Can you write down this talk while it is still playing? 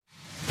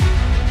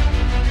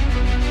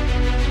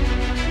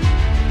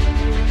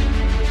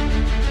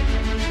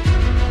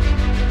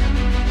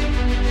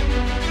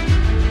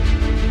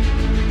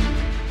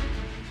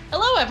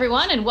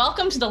everyone, and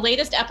welcome to the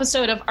latest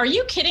episode of Are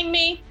You Kidding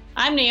Me?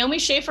 I'm Naomi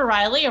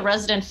Schaefer-Riley, a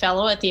resident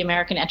fellow at the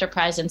American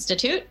Enterprise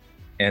Institute.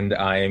 And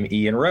I'm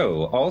Ian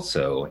Rowe,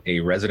 also a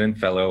resident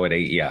fellow at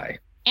AEI.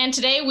 And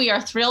today we are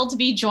thrilled to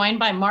be joined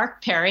by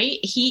Mark Perry.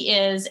 He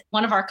is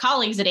one of our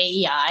colleagues at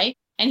AEI,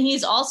 and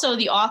he's also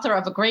the author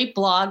of a great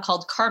blog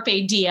called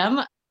Carpe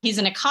Diem. He's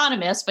an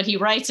economist, but he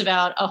writes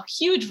about a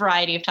huge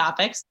variety of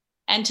topics.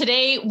 And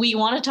today we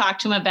want to talk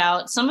to him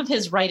about some of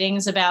his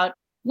writings about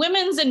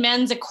women's and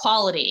men's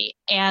equality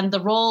and the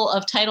role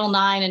of Title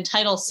IX and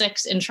Title VI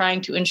in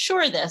trying to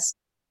ensure this.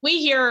 We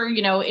here,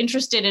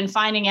 interested in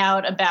finding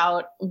out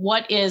about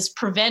what is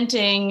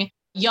preventing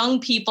young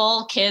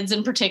people, kids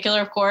in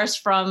particular, of course,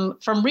 from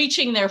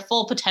reaching their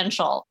full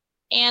potential.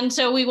 And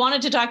so we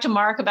wanted to talk to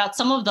Mark about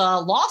some of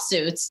the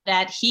lawsuits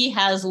that he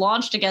has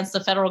launched against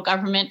the federal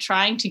government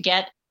trying to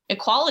get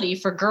equality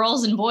for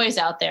girls and boys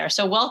out there.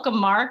 So welcome,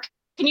 Mark.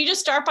 Can you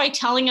just start by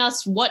telling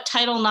us what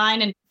Title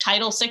IX and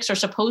Title VI are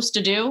supposed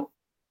to do?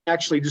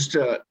 Actually, just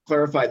to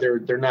clarify,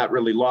 they're not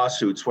really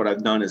lawsuits. What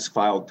I've done is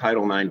filed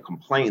Title IX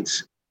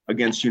complaints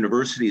against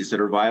universities that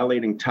are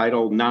violating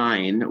Title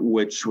IX,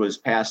 which was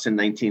passed in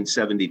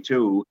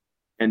 1972.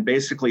 And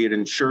basically, it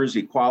ensures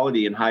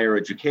equality in higher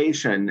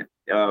education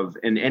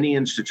in any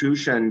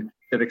institution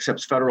that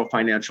accepts federal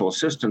financial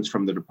assistance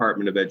from the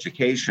Department of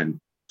Education.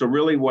 So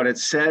really what it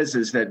says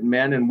is that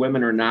men and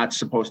women are not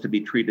supposed to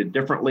be treated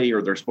differently,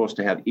 or they're supposed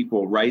to have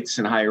equal rights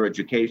in higher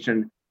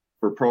education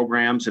for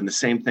programs. And the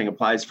same thing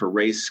applies for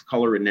race,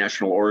 color, and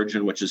national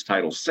origin, which is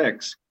Title VI.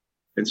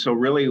 And so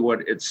really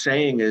what it's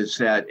saying is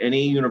that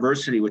any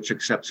university which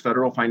accepts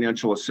federal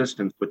financial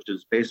assistance, which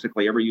is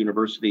basically every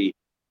university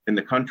in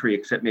the country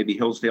except maybe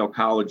Hillsdale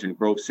College and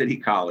Grove City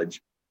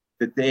College,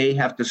 that they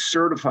have to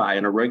certify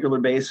on a regular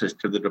basis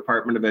to the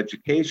Department of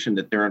Education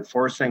that they're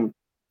enforcing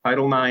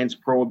Title IX's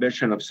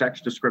prohibition of sex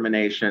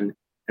discrimination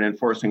and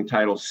enforcing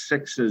Title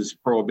VI's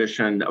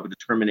prohibition of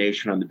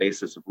discrimination on the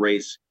basis of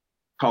race,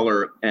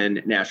 color,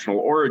 and national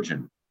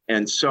origin.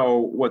 And so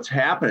what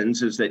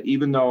happens is that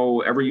even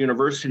though every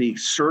university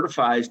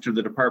certifies to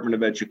the Department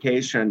of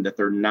Education that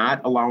they're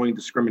not allowing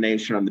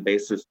discrimination on the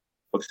basis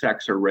of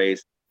sex or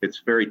race,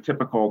 it's very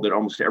typical that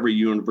almost every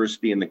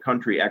university in the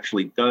country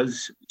actually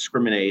does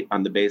discriminate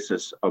on the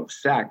basis of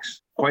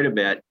sex quite a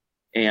bit,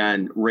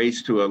 and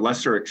race to a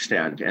lesser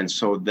extent. And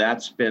so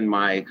that's been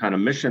my kind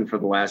of mission for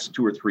the last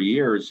 2 or 3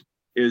 years,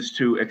 is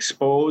to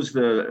expose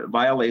the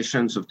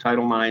violations of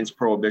Title IX's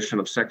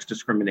prohibition of sex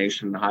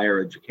discrimination in higher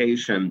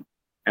education.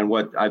 And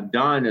what I've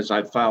done is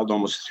I've filed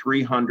almost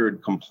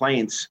 300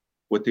 complaints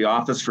with the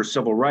Office for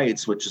Civil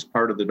Rights, which is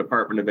part of the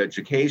Department of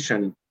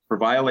Education, for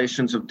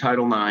violations of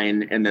Title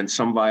IX and then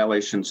some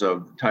violations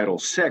of Title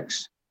VI.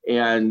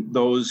 And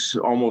those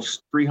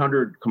almost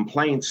 300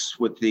 complaints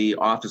with the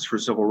Office for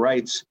Civil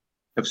Rights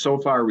have so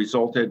far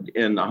resulted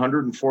in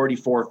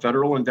 144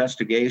 federal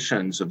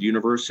investigations of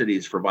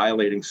universities for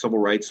violating civil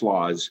rights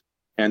laws.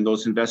 And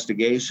those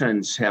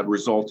investigations have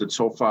resulted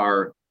so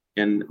far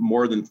in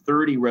more than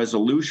 30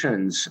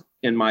 resolutions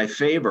in my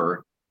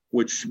favor,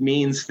 which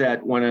means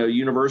that when a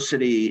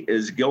university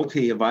is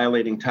guilty of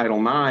violating Title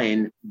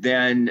IX,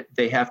 then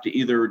they have to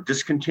either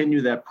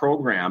discontinue that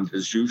program.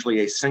 There's usually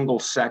a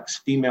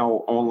single-sex,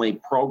 female-only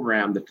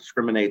program that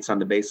discriminates on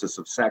the basis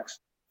of sex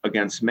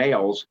against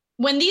males.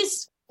 When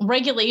these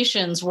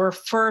regulations were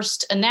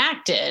first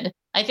enacted,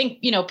 I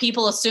think,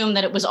 people assumed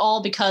that it was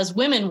all because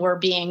women were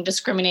being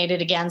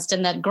discriminated against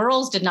and that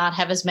girls did not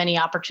have as many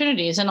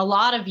opportunities. And a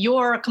lot of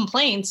your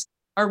complaints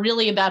are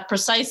really about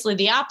precisely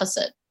the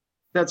opposite.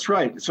 That's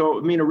right. So,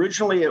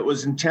 originally it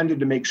was intended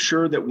to make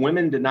sure that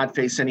women did not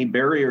face any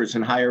barriers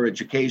in higher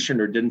education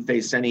or didn't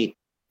face any,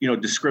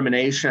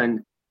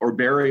 discrimination or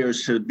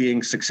barriers to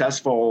being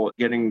successful,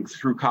 getting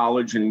through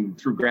college and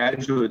through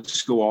graduate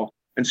school.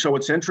 And so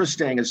what's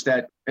interesting is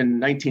that in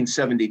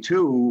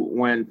 1972,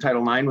 when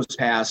Title IX was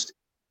passed,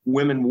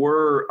 women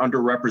were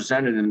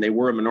underrepresented and they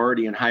were a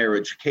minority in higher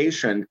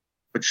education.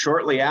 But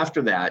shortly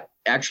after that,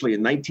 actually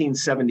in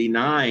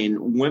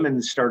 1979,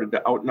 women started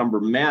to outnumber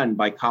men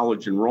by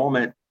college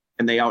enrollment,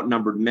 and they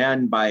outnumbered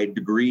men by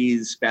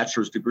degrees,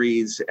 bachelor's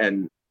degrees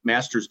and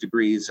master's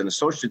degrees and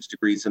associate's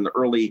degrees in the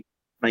early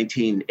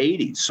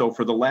 1980s. So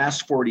for the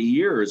last 40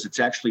 years,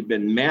 it's actually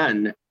been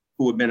men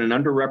who have been an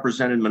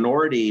underrepresented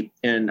minority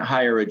in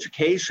higher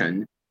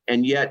education.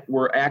 And yet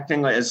we're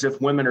acting as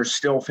if women are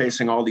still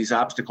facing all these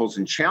obstacles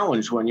and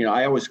challenge when,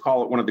 I always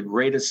call it one of the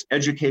greatest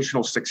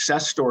educational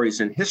success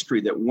stories in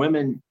history, that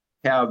women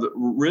have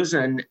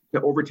risen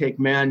to overtake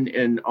men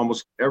in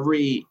almost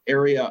every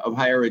area of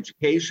higher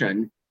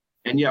education.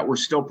 And yet we're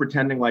still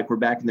pretending like we're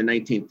back in the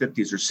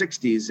 1950s or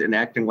 60s and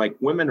acting like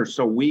women are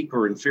so weak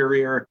or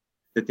inferior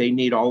that they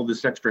need all of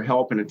this extra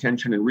help and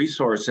attention and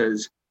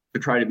resources to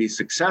try to be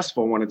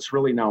successful, when it's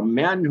really now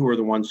men who are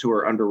the ones who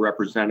are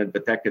underrepresented,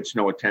 but that gets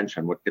no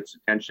attention. What gets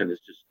attention is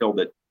just still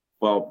that,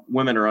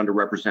 women are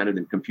underrepresented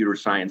in computer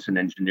science and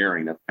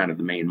engineering. That's kind of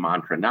the main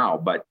mantra now.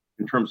 But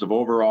in terms of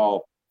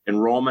overall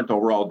enrollment,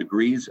 overall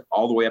degrees,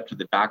 all the way up to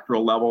the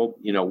doctoral level,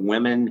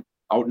 women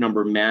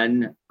outnumber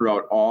men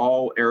throughout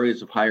all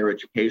areas of higher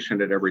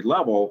education at every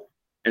level.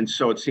 And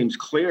so it seems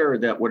clear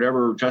that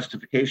whatever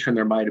justification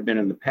there might have been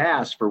in the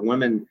past for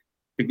women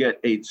to get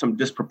some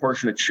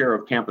disproportionate share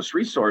of campus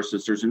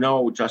resources, there's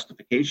no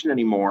justification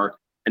anymore.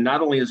 And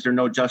not only is there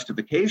no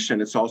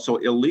justification, it's also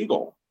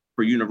illegal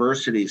for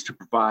universities to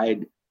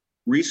provide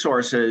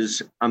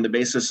resources on the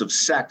basis of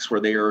sex where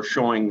they are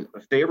showing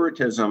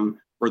favoritism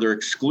or they're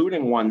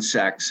excluding one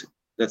sex.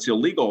 That's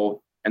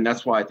illegal. And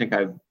that's why I think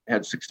I've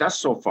had success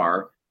so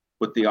far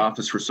with the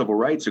Office for Civil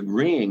Rights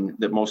agreeing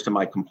that most of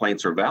my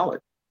complaints are valid.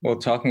 Well,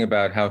 talking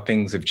about how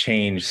things have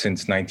changed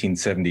since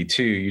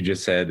 1972, you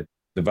just said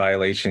the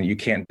violation, you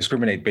can't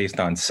discriminate based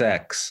on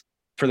sex.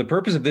 For the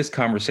purpose of this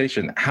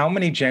conversation, how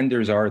many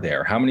genders are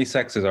there? How many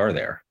sexes are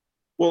there?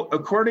 Well,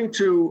 according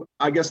to,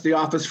 I guess, the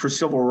Office for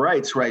Civil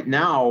Rights right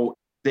now,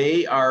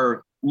 they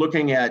are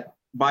looking at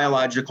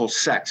biological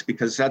sex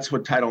because that's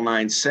what Title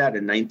IX said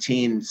in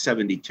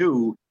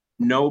 1972.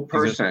 No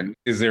person.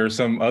 Is there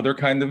some other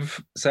kind of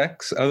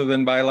sex other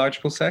than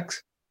biological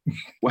sex?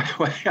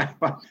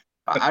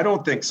 I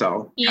don't think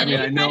so. Yeah,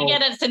 you're trying to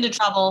get us into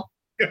trouble.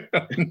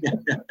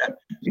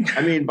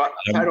 I mean, but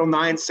Title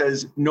IX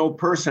says no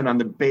person on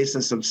the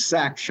basis of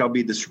sex shall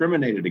be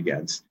discriminated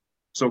against.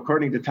 So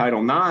according to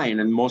Title IX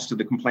and most of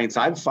the complaints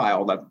I've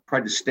filed, I've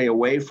tried to stay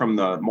away from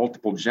the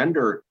multiple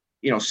gender,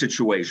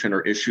 situation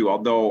or issue,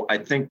 although I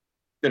think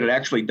that it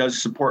actually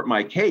does support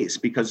my case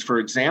because, for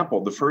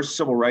example, the first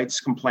civil rights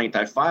complaint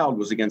I filed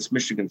was against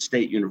Michigan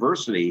State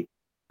University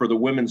for the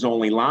women's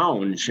only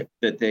lounge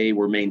that they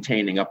were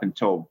maintaining up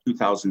until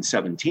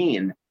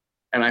 2017.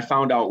 And I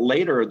found out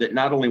later that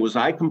not only was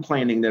I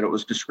complaining that it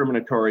was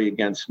discriminatory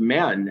against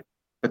men,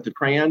 but the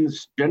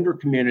transgender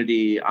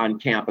community on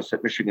campus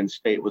at Michigan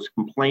State was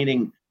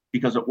complaining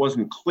because it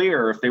wasn't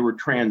clear if they were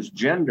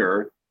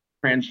transgender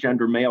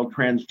male,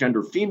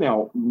 transgender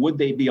female, would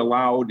they be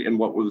allowed in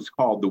what was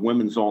called the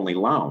women's only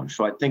lounge?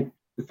 So I think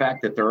the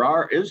fact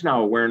that is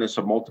now awareness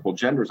of multiple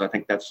genders, I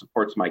think that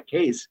supports my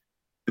case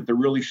that there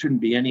really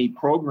shouldn't be any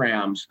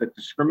programs that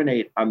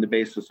discriminate on the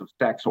basis of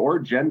sex or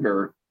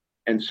gender.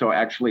 And so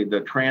actually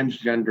the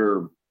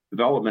transgender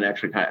development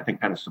actually, I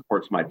think, kind of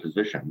supports my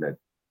position that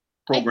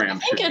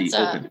programs should be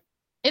open.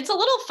 It's a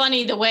little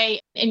funny the way,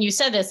 and you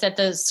said this, that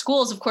the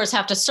schools, of course,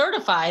 have to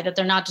certify that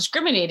they're not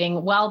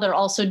discriminating while they're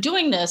also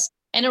doing this.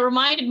 And it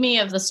reminded me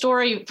of the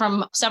story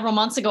from several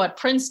months ago at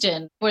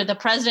Princeton, where the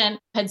president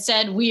had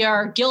said, we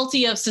are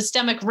guilty of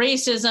systemic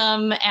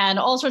racism and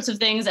all sorts of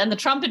things. And the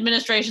Trump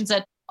administration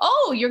said,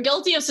 oh, you're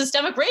guilty of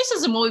systemic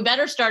racism. Well, we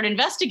better start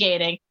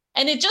investigating.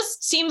 And it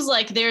just seems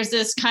like there's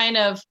this kind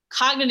of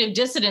cognitive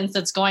dissonance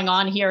that's going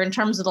on here in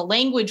terms of the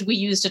language we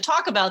use to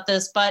talk about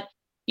this. But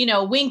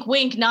wink,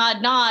 wink,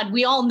 nod, nod.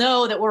 We all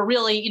know that we're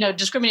really,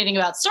 discriminating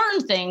about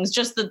certain things,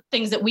 just the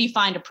things that we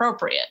find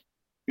appropriate.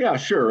 Yeah,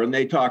 sure. And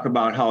they talk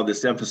about how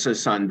this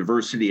emphasis on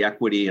diversity,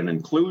 equity, and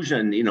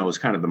inclusion, is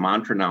kind of the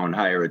mantra now in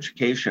higher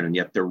education. And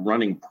yet they're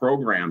running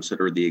programs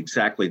that are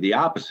exactly the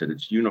opposite.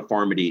 It's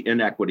uniformity,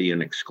 inequity,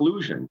 and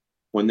exclusion.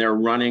 When they're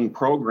running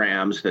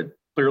programs that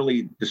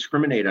clearly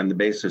discriminate on the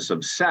basis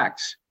of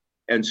sex.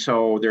 And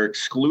so they're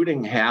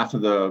excluding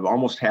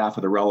almost half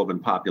of the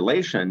relevant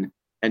population.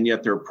 And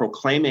yet they're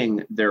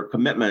proclaiming their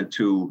commitment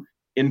to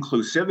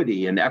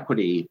inclusivity and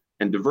equity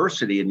and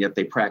diversity, and yet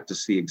they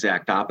practice the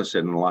exact opposite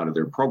in a lot of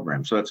their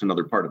programs. So that's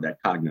another part of that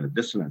cognitive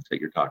dissonance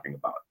that you're talking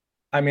about.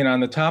 I mean,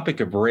 on the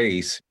topic of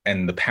race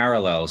and the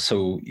parallels,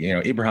 so,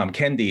 Ibram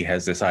Kendi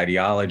has this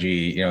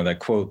ideology, that,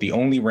 quote, the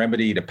only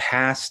remedy to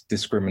past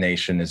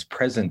discrimination is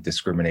present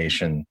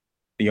discrimination.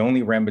 The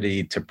only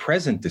remedy to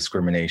present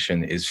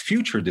discrimination is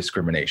future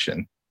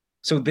discrimination.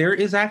 So there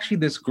is actually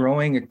this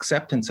growing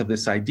acceptance of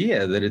this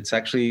idea that it's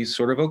actually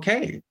sort of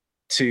okay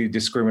to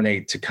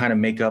discriminate, to kind of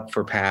make up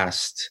for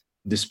past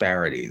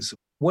disparities.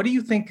 What do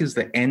you think is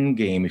the end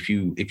game if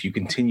you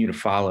continue to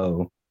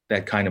follow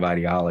that kind of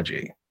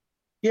ideology?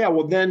 Yeah,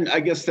 well, then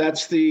I guess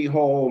that's the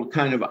whole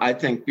kind of, I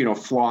think,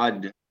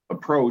 flawed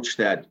approach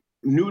that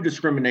new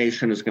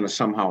discrimination is going to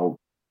somehow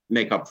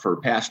make up for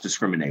past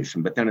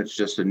discrimination, but then it's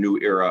just a new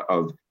era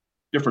of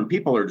different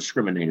people are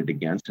discriminated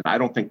against. And I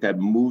don't think that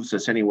moves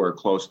us anywhere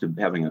close to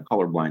having a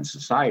colorblind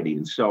society.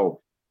 And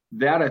so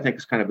that, I think,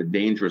 is kind of a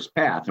dangerous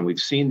path. And we've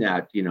seen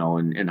that,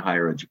 in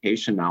higher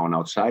education now and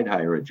outside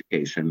higher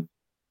education.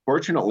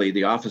 Fortunately,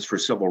 the Office for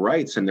Civil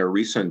Rights in their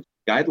recent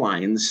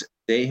guidelines,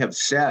 they have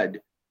said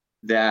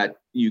that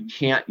you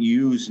can't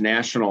use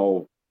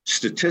national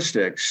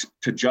statistics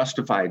to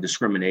justify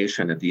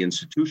discrimination at the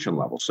institution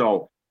level.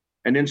 So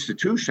an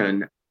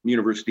institution,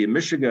 University of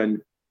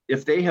Michigan,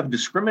 if they have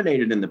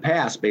discriminated in the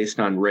past based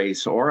on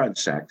race or on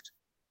sex,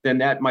 then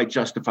that might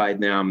justify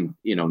them,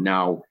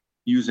 now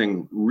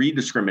using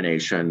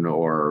rediscrimination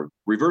or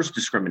reverse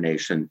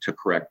discrimination to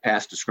correct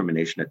past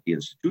discrimination at the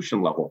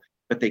institution level.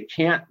 But they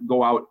can't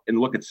go out and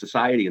look at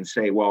society and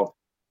say, well,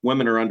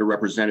 women are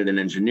underrepresented in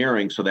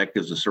engineering, so that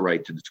gives us a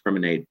right to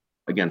discriminate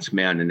against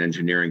men in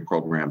engineering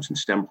programs and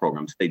STEM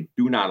programs. They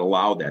do not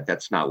allow that.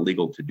 That's not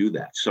legal to do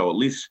that. So at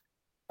least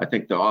I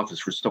think the Office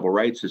for Civil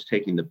Rights is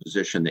taking the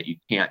position that you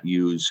can't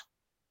use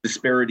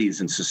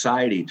disparities in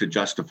society to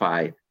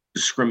justify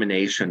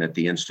discrimination at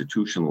the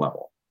institution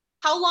level.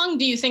 How long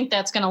do you think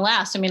that's going to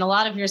last? I mean, a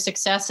lot of your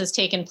success has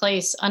taken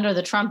place under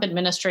the Trump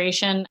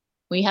administration.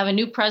 We have a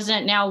new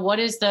president now. What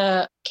is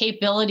the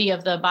capability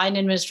of the Biden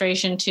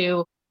administration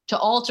to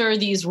alter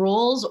these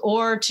rules,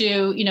 or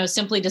to,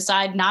 simply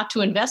decide not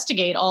to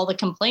investigate all the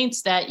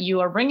complaints that you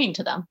are bringing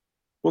to them?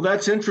 Well,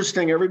 that's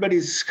interesting.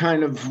 Everybody's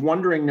kind of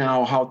wondering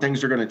now how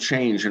things are going to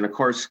change. And of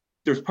course,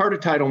 there's part of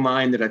Title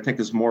IX that I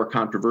think is more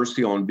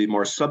controversial and be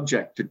more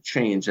subject to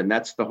change, and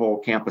that's the whole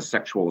campus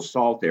sexual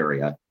assault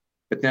area.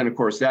 But then, of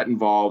course, that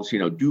involves,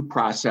 due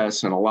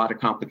process and a lot of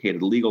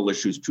complicated legal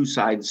issues, two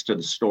sides to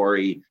the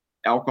story.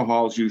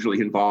 Alcohol is usually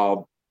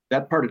involved.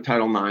 That part of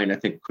Title IX, I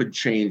think, could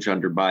change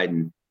under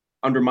Biden.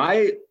 Under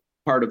my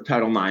part of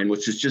Title IX,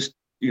 which is just,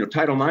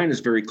 Title IX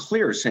is very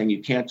clear, saying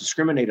you can't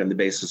discriminate on the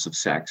basis of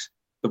sex.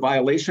 The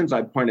violations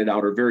I've pointed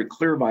out are very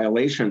clear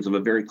violations of a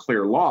very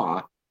clear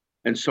law.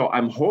 And so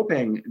I'm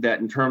hoping that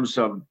in terms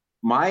of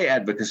my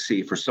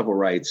advocacy for civil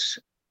rights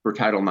for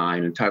Title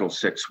IX and Title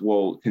VI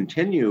will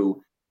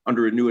continue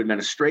under a new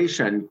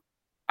administration.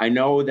 I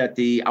know that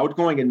the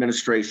outgoing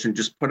administration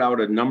just put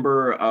out a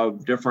number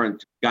of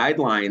different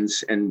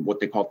guidelines and what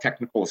they call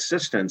technical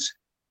assistance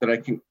that I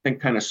think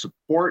kind of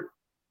support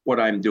what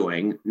I'm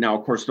doing. Now,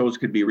 of course, those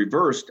could be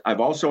reversed.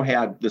 I've also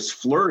had this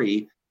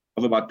flurry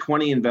of about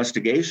 20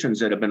 investigations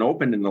that have been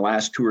opened in the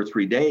last 2 or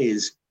 3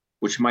 days,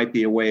 which might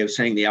be a way of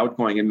saying the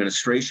outgoing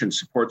administration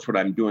supports what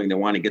I'm doing. They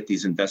want to get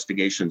these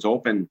investigations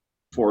open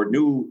before a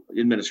new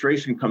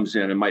administration comes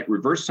in and might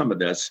reverse some of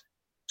this.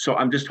 So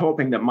I'm just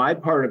hoping that my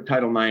part of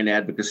Title IX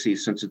advocacy,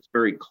 since it's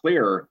very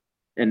clear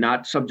and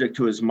not subject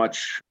to as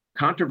much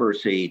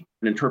controversy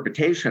and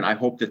interpretation, I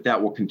hope that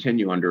that will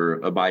continue under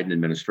a Biden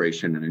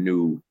administration and a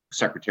new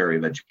Secretary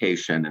of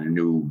Education and a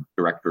new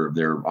director of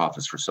their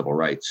Office for Civil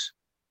Rights.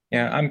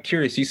 Yeah, I'm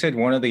curious. You said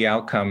one of the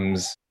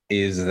outcomes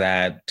is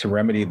that to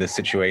remedy the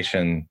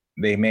situation,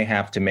 they may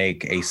have to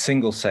make a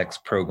single-sex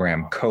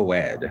program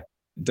co-ed.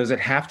 Does it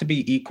have to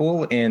be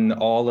equal in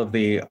all of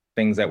the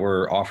things that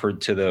were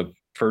offered to the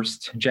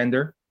first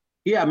gender?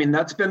 Yeah, I mean,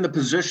 that's been the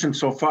position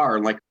so far,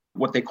 like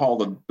what they call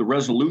the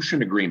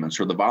resolution agreements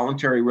or the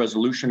voluntary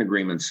resolution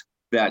agreements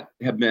that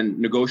have been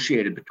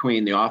negotiated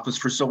between the Office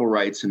for Civil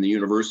Rights and the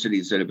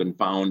universities that have been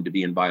found to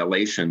be in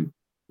violation.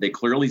 They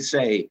clearly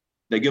say,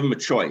 they give them a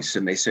choice,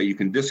 and they say you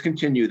can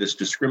discontinue this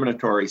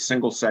discriminatory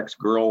single-sex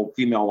girl,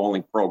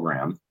 female-only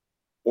program,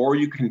 or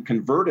you can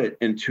convert it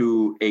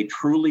into a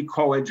truly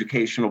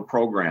coeducational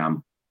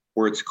program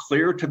where it's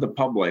clear to the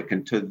public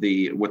and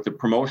with the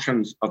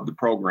promotions of the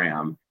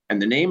program and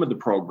the name of the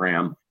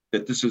program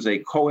that this is a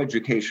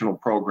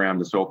coeducational program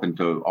that's open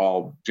to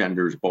all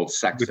genders, both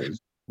sexes.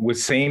 With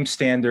same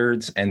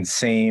standards and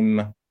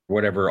same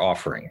whatever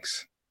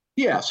offerings.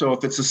 Yeah, so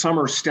if it's a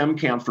summer STEM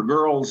camp for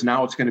girls,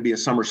 now it's going to be a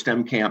summer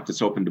STEM camp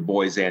that's open to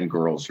boys and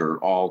girls or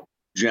all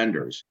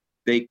genders.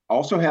 They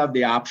also have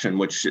the option,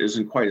 which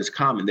isn't quite as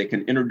common, they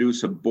can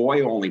introduce a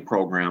boy-only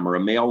program or a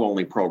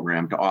male-only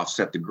program to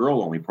offset the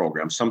girl-only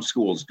program. Some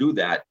schools do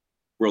that,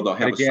 where they'll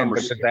have a summer.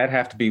 But does that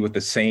have to be with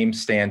the same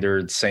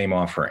standards, same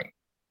offering?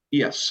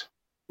 Yes,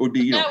 it would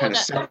be kind of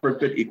separate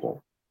but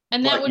equal.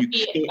 And that would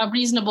be a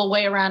reasonable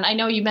way around. I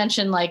know you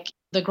mentioned like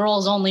the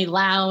girls-only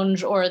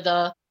lounge or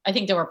I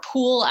think there were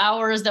pool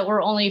hours that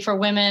were only for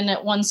women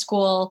at one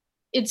school.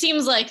 It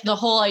seems like the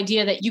whole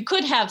idea that you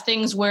could have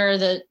things where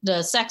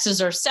the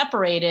sexes are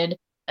separated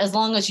as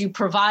long as you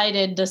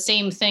provided the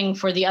same thing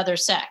for the other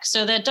sex.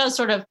 So that does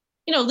sort of,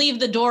 leave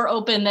the door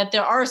open that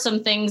there are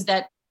some things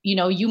that,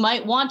 you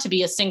might want to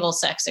be a single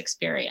sex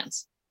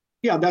experience.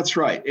 Yeah, that's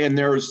right. And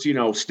there's,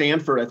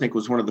 Stanford, I think,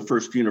 was one of the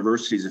first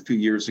universities a few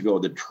years ago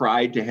that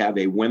tried to have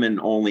a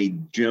women-only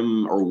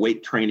gym or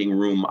weight training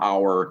room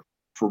hour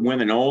for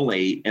women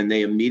only. And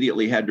they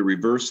immediately had to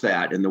reverse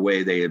that. And the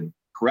way they had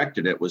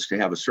corrected it was to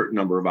have a certain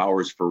number of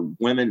hours for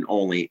women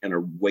only in a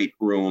weight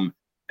room,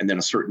 and then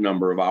a certain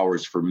number of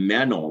hours for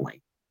men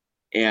only.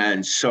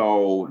 And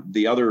so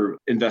the other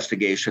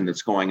investigation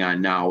that's going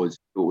on now is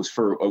it was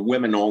for a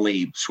women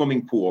only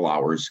swimming pool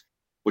hours,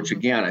 which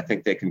again, I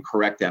think they can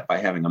correct that by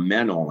having a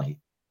men only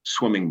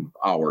swimming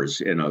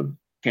hours in a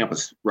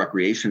campus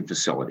recreation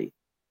facility.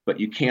 But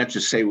you can't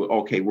just say,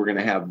 okay, we're going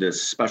to have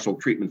this special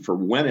treatment for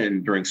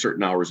women during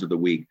certain hours of the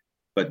week,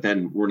 but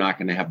then we're not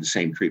going to have the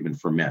same treatment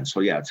for men. So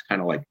yeah, it's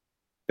kind of like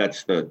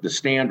that's the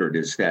standard,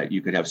 is that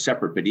you could have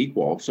separate but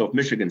equal. So if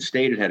Michigan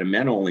State had a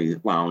men-only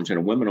lounge and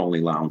a women-only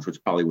lounge,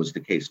 which probably was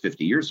the case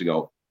 50 years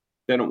ago,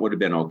 then it would have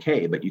been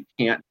okay. But you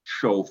can't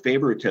show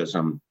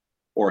favoritism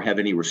or have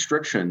any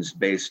restrictions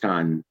based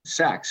on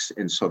sex.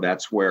 And so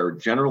that's where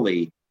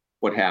generally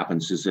what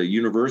happens is a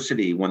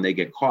university, when they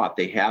get caught,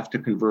 they have to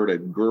convert a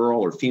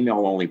girl or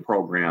female-only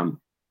program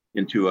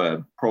into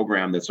a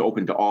program that's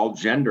open to all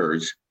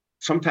genders.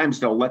 Sometimes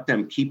they'll let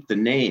them keep the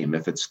name.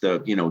 If it's the,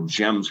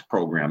 GEMS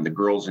program, the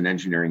Girls in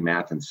Engineering,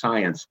 Math, and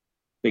Science,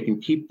 they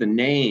can keep the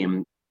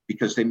name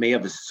because they may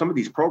have, some of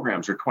these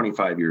programs are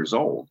 25 years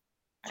old.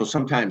 So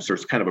sometimes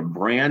there's kind of a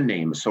brand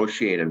name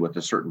associated with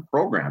a certain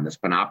program that's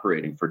been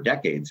operating for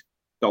decades.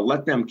 they'll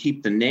let them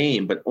keep the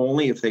name, but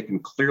only if they can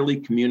clearly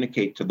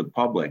communicate to the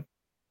public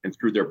and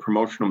through their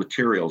promotional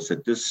materials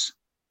that this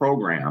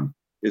program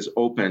is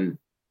open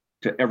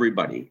to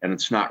everybody and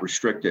it's not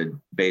restricted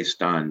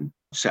based on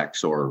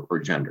sex or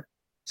gender.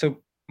 So,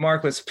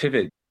 Mark, let's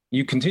pivot.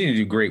 You continue to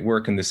do great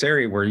work in this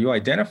area where you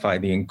identify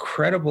the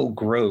incredible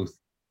growth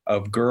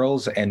of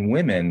girls and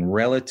women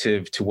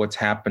relative to what's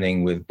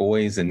happening with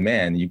boys and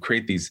men. You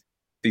create these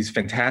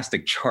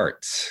fantastic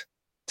charts.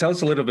 Tell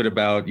us a little bit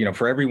about,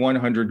 for every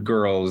 100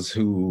 girls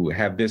who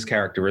have this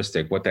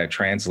characteristic, what that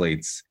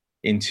translates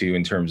into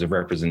in terms of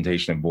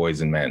representation of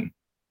boys and men.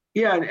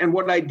 Yeah, and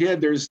what I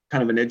did, there's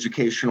kind of an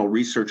educational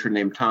researcher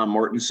named Tom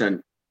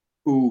Mortensen,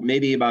 who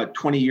maybe about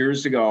 20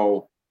 years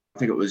ago, I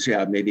think it was,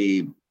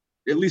 maybe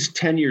at least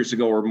 10 years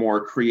ago or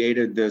more,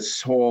 created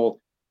this whole,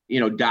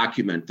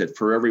 document that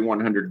for every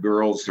 100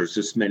 girls, there's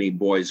this many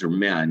boys or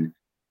men.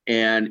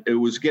 And it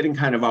was getting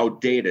kind of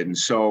outdated. And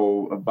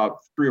so about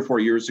 3 or 4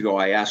 years ago,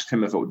 I asked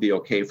him if it would be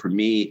okay for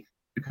me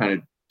to kind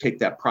of take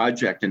that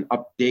project and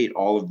update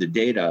all of the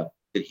data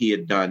that he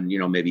had done,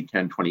 maybe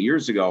 10, 20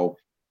 years ago.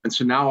 And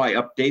so now I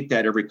update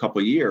that every couple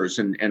of years.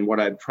 And what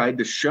I've tried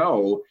to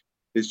show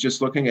is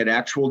just looking at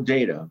actual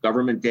data,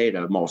 government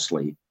data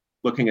mostly,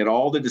 looking at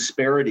all the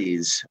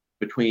disparities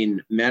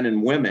between men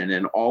and women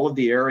and all of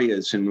the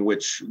areas in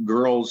which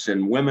girls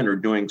and women are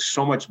doing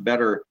so much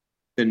better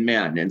than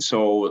men. And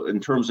so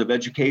in terms of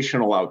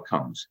educational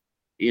outcomes,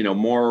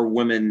 more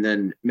women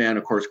than men,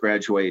 of course,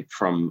 graduate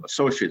from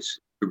associate's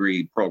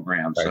degree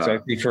programs. Right. So I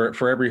think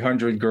for every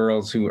 100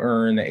 girls who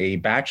earn a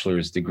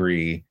bachelor's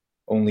degree,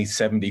 only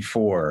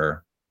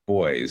 74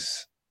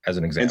 boys, as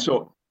an example.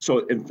 And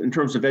so in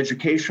terms of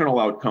educational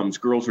outcomes,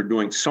 girls are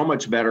doing so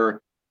much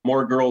better.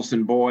 More girls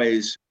than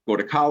boys go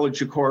to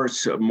college, of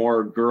course.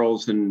 More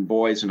girls than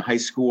boys in high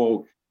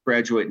school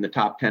graduate in the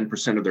top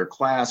 10% of their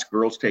class.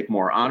 Girls take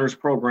more honors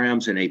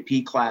programs and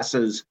AP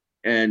classes.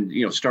 And,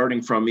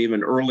 starting from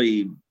even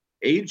early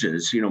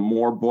ages,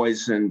 more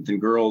boys than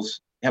girls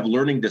have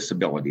learning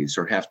disabilities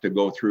or have to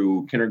go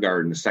through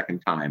kindergarten a second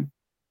time.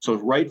 So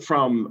right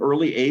from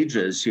early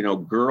ages,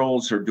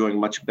 girls are doing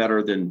much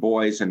better than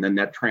boys. And then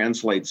that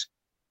translates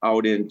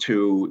out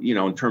into,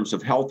 in terms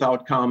of health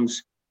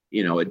outcomes,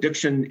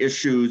 addiction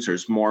issues.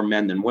 There's more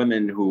men than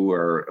women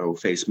who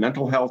face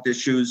mental health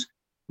issues.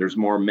 There's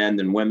more men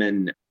than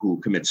women who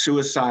commit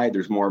suicide.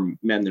 There's more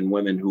men than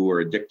women who are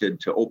addicted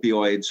to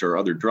opioids or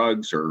other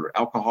drugs or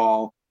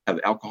alcohol, have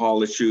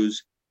alcohol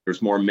issues.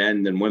 There's more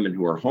men than women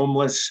who are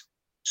homeless.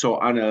 So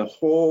on a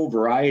whole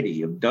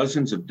variety of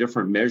dozens of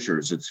different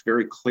measures, it's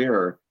very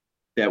clear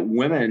that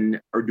women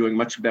are doing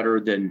much better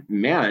than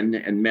men,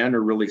 and men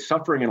are really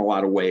suffering in a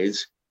lot of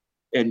ways.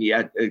 And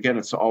yet, again,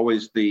 it's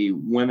always the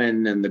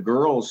women and the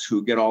girls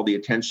who get all the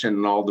attention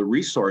and all the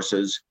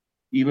resources,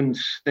 even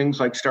things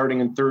like starting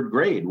in third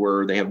grade,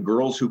 where they have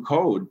Girls Who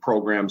Code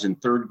programs in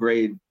third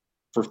grade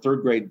for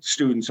third grade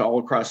students all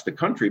across the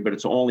country, but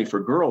it's only for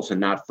girls and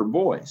not for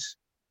boys.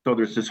 So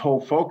there's this whole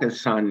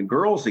focus on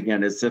girls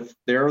again, as if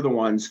they're the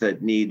ones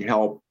that need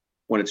help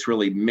when it's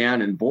really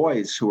men and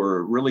boys who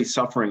are really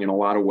suffering in a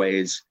lot of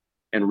ways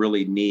and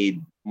really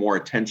need more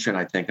attention,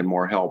 I think, and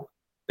more help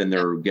than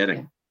they're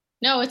getting.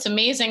 No, it's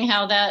amazing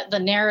how the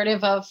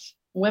narrative of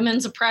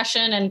women's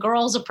oppression and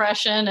girls'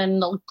 oppression and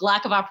the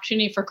lack of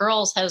opportunity for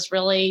girls has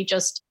really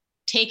just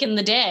taken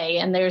the day.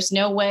 And there's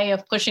no way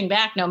of pushing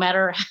back, no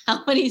matter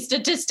how many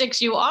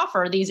statistics you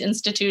offer. These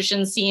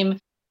institutions seem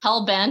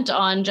hell-bent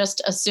on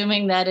just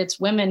assuming that it's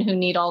women who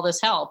need all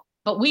this help.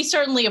 But we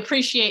certainly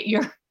appreciate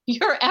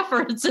your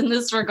efforts in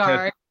this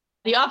regard.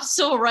 The Office of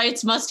Civil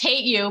Rights must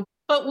hate you,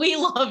 but we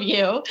love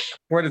you.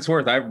 For what it's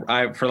worth,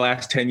 I for the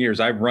last 10 years,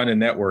 I've run a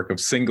network of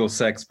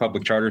single-sex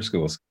public charter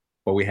schools.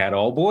 But we had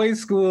all boys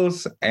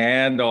schools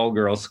and all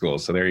girls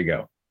schools. So there you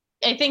go.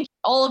 I think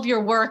all of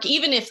your work,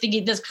 even if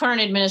this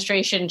current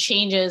administration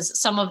changes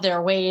some of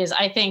their ways,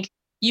 I think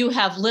you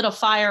have lit a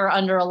fire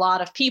under a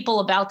lot of people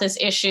about this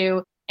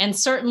issue. And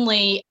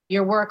certainly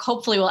your work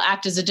hopefully will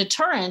act as a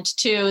deterrent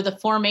to the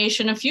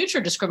formation of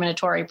future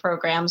discriminatory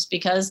programs,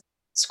 because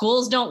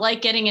schools don't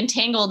like getting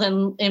entangled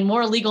in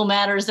more legal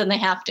matters than they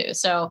have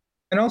to.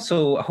 And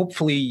also,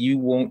 hopefully you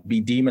won't be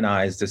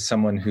demonized as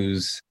someone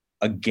who's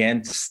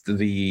against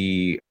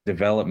the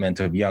development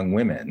of young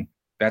women.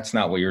 That's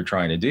not what you're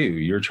trying to do.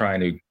 You're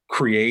trying to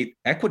create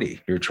equity.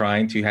 You're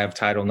trying to have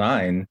Title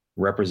IX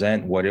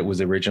represent what it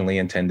was originally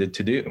intended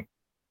to do.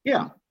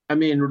 Yeah, I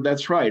mean,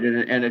 that's right.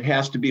 And it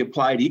has to be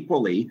applied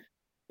equally.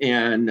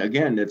 And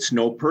again, it's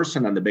no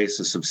person on the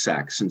basis of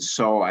sex. And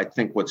so I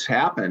think what's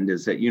happened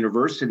is that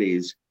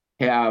universities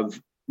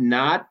have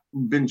not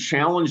been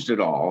challenged at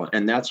all.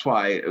 And that's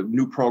why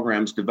new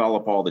programs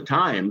develop all the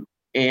time.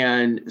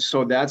 And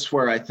so that's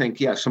where I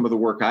think, some of the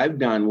work I've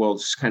done will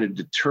just kind of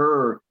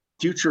deter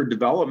future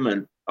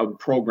development of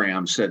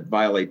programs that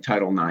violate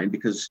Title IX,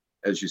 because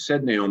as you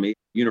said, Naomi,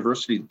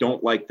 universities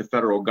don't like the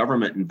federal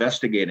government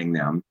investigating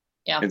them.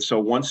 Yeah. And so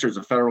once there's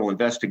a federal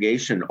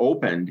investigation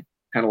opened,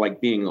 kind of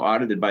like being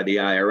audited by the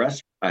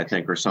IRS, I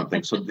think, or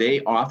something. So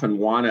they often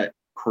want to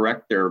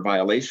correct their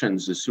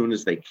violations as soon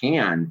as they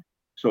can.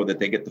 so that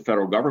they get the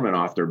federal government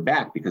off their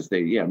back, because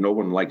no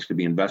one likes to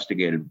be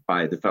investigated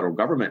by the federal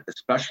government,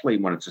 especially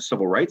when it's a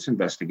civil rights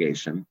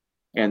investigation.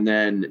 And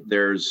then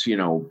there's,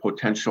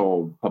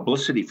 potential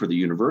publicity for the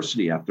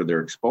university after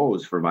they're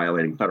exposed for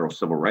violating federal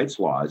civil rights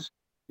laws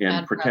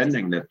and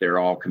pretending that they're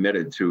all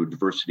committed to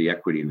diversity,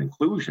 equity, and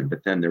inclusion.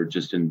 But then they're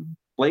just in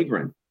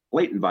blatant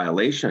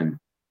violation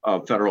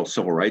of federal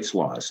civil rights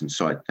laws. And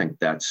so I think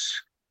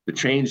that's the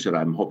change that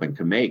I'm hoping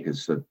to make,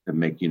 is to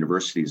make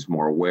universities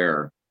more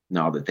aware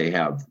now that they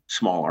have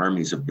small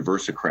armies of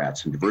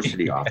diversicrats and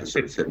diversity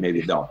officers that maybe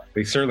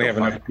they certainly have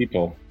enough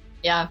people.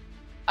 Yeah.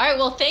 All right.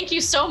 Well, thank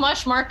you so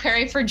much, Mark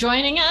Perry, for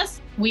joining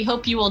us. We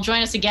hope you will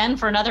join us again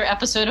for another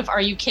episode of Are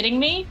You Kidding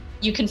Me?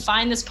 You can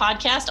find this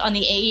podcast on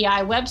the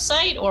AEI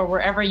website or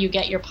wherever you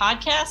get your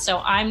podcasts. So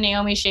I'm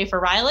Naomi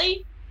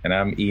Schaefer-Riley. And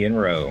I'm Ian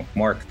Rowe.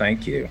 Mark,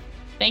 thank you.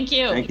 Thank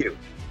you. Thank you.